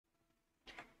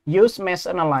use mesh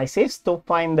analysis to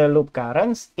find the loop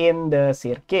currents in the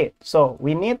circuit. So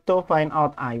we need to find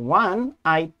out I1,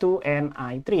 I2, and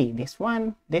I3. This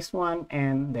one,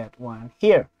 and that one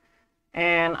here.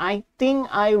 And I think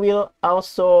I will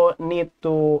also need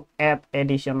to add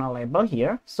additional label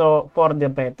here. So for the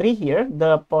battery here,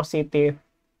 the positive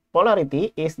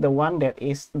polarity is the one that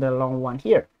is the long one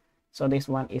here. So this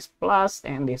one is plus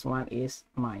and this one is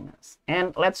minus.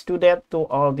 And let's do that to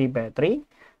all the battery.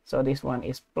 So this one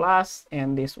is plus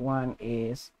and this one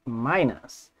is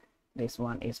minus. This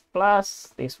one is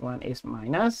plus, this one is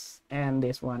minus, and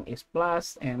this one is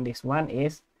plus, and this one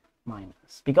is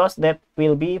minus, because that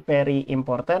will be very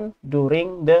important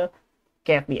during the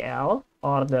KVL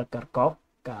or the Kirchhoff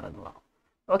current law.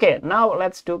 Okay, now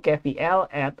let's do KVL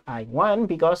at I1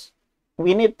 because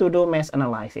we need to do mesh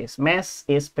analysis. Mesh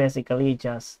is basically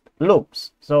just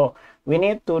loops. So we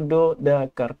need to do the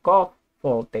Kirchhoff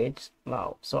voltage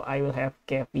law. So I will have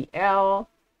KVL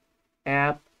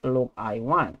at loop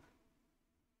I1.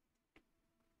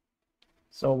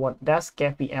 So what does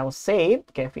KVL say?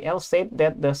 KVL said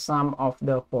that the sum of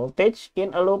the voltage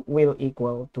in a loop will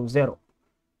equal to 0.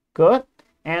 Good.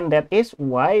 And that is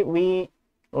why we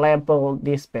label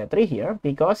this battery here,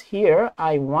 because here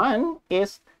I1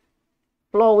 is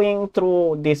flowing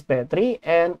through this battery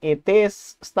and it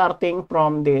is starting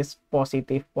from this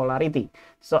positive polarity.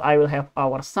 So I will have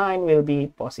our sign will be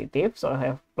positive. So I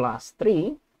have plus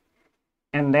 3.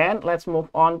 And then let's move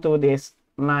on to this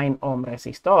 9 ohm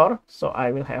resistor. So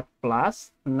I will have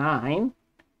plus 9.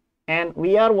 And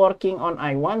we are working on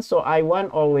I1. So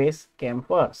I1 always came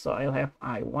first. So I'll have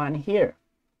I1 here.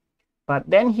 But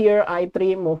then here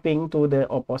I3 moving to the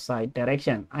opposite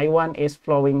direction. I1 is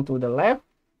flowing to the left.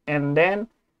 And then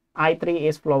I3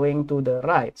 is flowing to the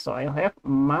right. So I'll have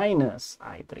minus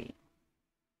I3.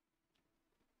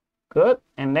 Good.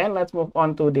 And then let's move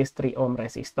on to this 3 ohm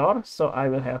resistor. So I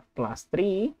will have plus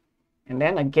 3. And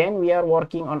then again, we are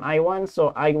working on I1.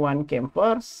 So I1 came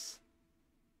first.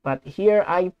 But here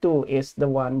I2 is the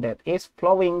one that is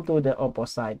flowing to the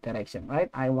opposite direction,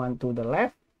 right? I1 to the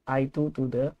left, I2 to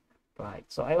the right.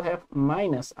 So I'll have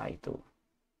minus I2.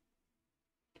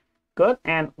 Good.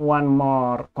 And one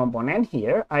more component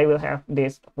here. I will have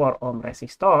this 4 ohm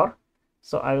resistor.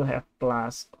 So I will have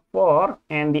plus 4.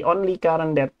 And the only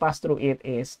current that pass through it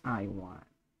is I1.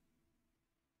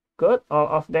 Good. All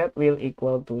of that will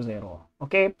equal to 0.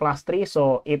 Okay, plus 3.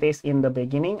 So it is in the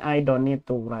beginning. I don't need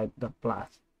to write the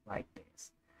plus like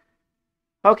this.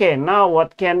 Okay, now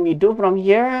what can we do from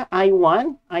here?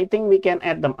 I1, I think we can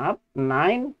add them up.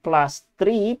 9 plus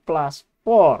 3 plus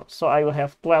 4. So I will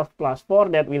have 12 plus 4.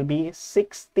 That will be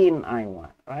 16 I1,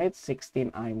 right?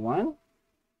 16 I1.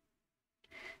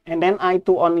 And then I2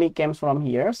 only comes from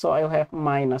here. So I'll have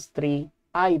minus 3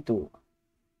 I2.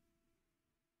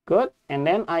 Good. And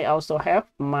then I also have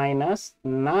minus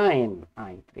 9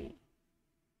 I3.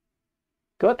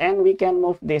 Good. And we can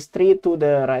move this 3 to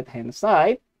the right hand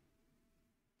side.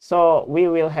 So we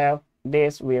will have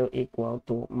this will equal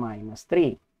to minus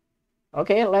 3.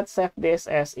 Okay, let's save this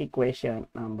as equation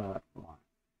number 1.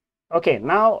 Okay,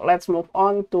 now let's move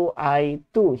on to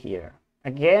I2 here.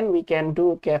 Again, we can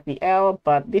do KVL,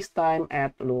 but this time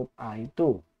at loop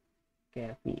I2.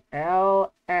 KVL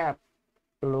at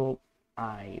loop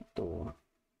I2.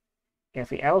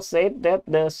 KVL said that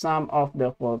the sum of the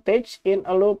voltage in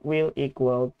a loop will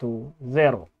equal to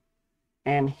 0.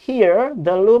 And here,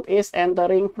 the loop is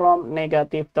entering from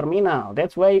negative terminal.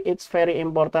 That's why it's very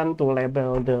important to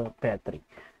label the battery.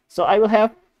 So I will have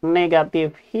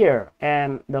negative here,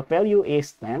 and the value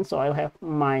is 10. So I'll have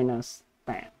minus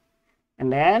 10.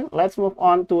 And then let's move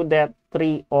on to that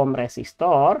 3 ohm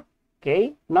resistor.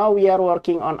 Okay, now we are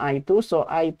working on I2. So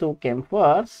I2 came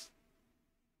first.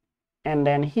 And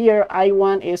then here,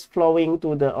 I1 is flowing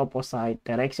to the opposite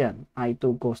direction.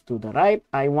 I2 goes to the right,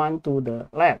 I1 to the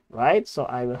left, right? So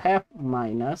I will have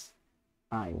minus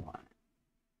I1.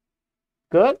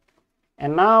 Good.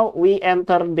 And now we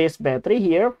enter this battery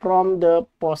here from the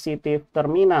positive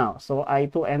terminal. So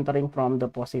I2 entering from the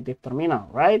positive terminal,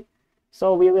 right?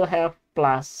 So we will have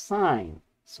plus sign.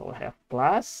 So we have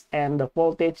plus, and the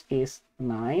voltage is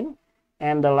 9.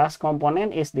 And the last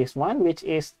component is this one, which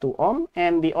is 2 ohm.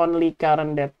 And the only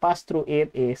current that pass through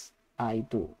it is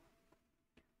I2.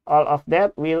 All of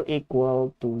that will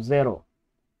equal to 0.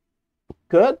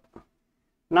 Good.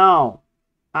 Now,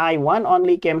 I1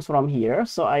 only comes from here.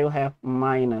 So I will have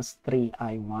minus 3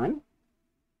 I1.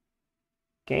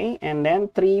 Okay. And then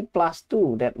 3 plus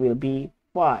 2, that will be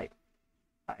 5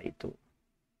 I2.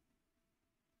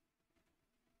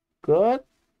 Good.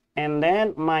 And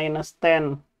then minus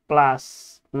 10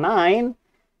 plus 9,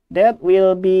 that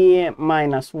will be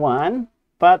minus 1.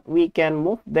 but we can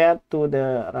move that to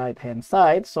the right hand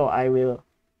side. So I will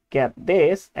get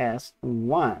this as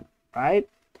 1, right?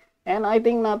 And I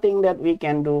think nothing that we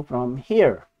can do from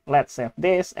here. Let's save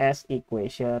this as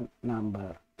equation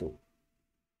number 2.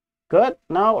 Good.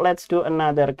 Now let's do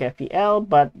another KVL,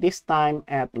 but this time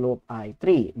at loop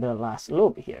I3, the last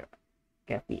loop here.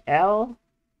 KVL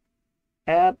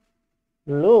at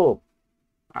loop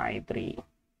I3.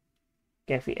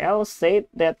 KVL said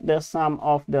that the sum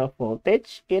of the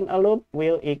voltage in a loop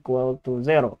will equal to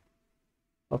 0.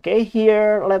 Okay,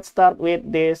 here let's start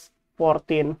with this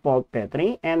 14-volt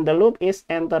battery, and the loop is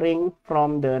entering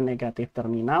from the negative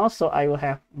terminal, so I will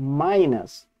have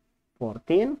minus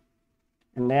 14.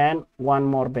 And then one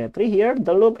more battery here,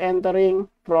 the loop entering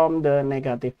from the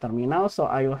negative terminal, so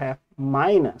I will have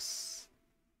minus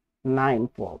 9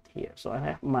 volt here. So I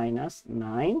have minus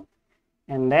 9.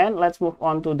 And then let's move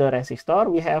on to the resistor.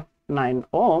 We have 9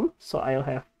 ohm, so I'll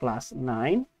have plus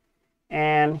 9.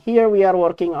 And here we are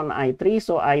working on I3,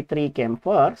 so I3 came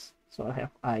first. So I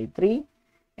have I3.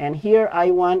 And here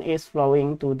I1 is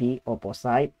flowing to the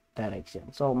opposite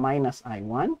direction. So minus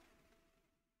I1.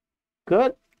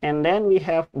 Good. And then we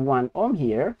have 1 ohm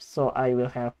here. So I will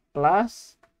have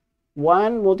plus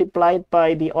 1 multiplied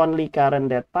by the only current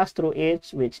that pass through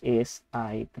it, which is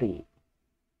I3.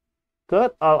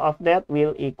 Good. All of that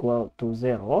will equal to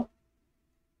 0.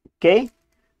 Okay.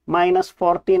 Minus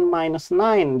 14 minus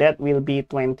 9, that will be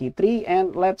 23.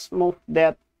 And let's move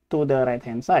that to the right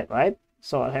hand side, right?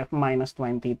 So I have minus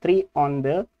 23 on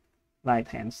the right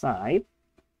hand side.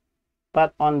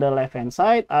 But on the left hand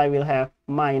side, I will have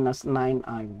minus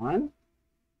 9I1.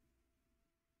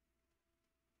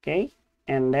 Okay.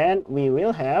 And then we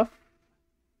will have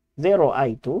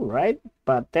 0I2, right?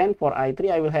 But then for I3,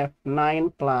 I will have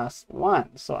 9 plus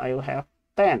 1. So I will have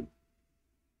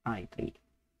 10I3.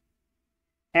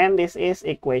 And this is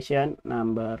equation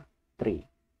number 3.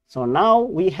 So now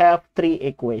we have 3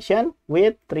 equations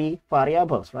with 3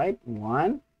 variables, right?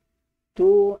 1,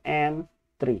 2, and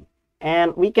 3.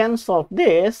 And we can solve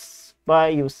this by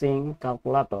using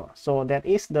calculator. So that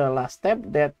is the last step,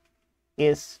 that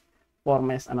is for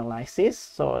mesh analysis.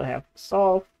 So I have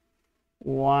solved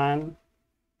 1,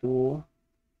 2,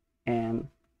 and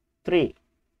 3.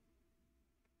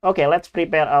 Okay, let's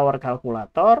prepare our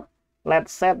calculator.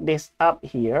 Let's set this up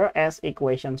here as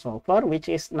equation solver, which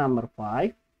is number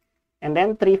 5. And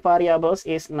then 3 variables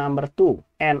is number 2.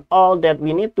 And all that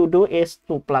we need to do is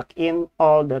to plug in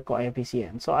all the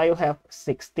coefficients. So I will have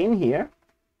 16 here.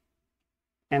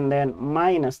 And then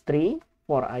minus 3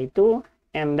 for I2.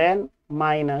 And then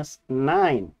minus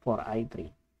 9 for I3.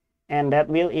 And that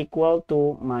will equal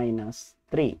to minus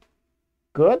 3.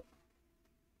 Good.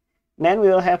 Then we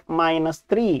will have minus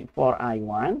 3 for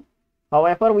I1.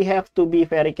 However, we have to be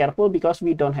very careful because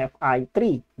we don't have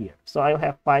I3 here. So I will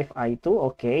have 5I2,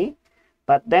 okay.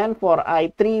 But then for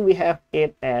I3, we have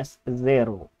it as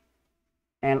 0.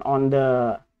 And on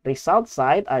the result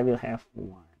side, I will have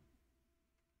 1.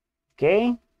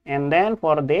 Okay. And then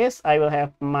for this, I will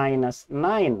have minus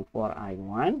 9 for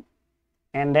I1.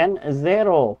 And then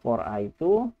 0 for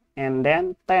I2. And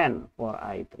then 10 for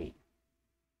I3.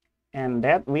 And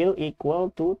that will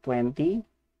equal to 23.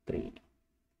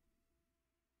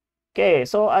 Okay,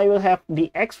 so I will have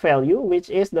the x value, which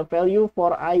is the value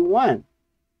for I1.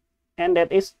 And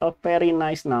that is a very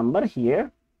nice number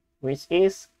here, which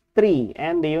is 3.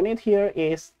 And the unit here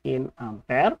is in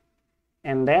ampere.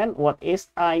 And then what is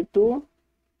I2?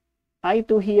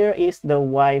 I2 here is the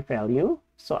y value.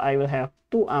 So I will have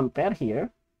 2 ampere here.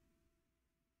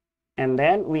 And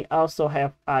then we also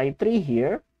have I3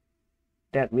 here.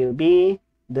 That will be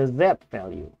the z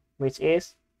value, which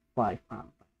is 5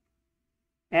 ampere.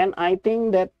 And I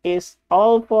think that is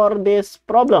all for this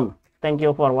problem. Thank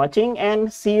you for watching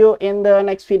and see you in the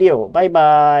next video.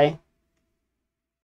 Bye-bye.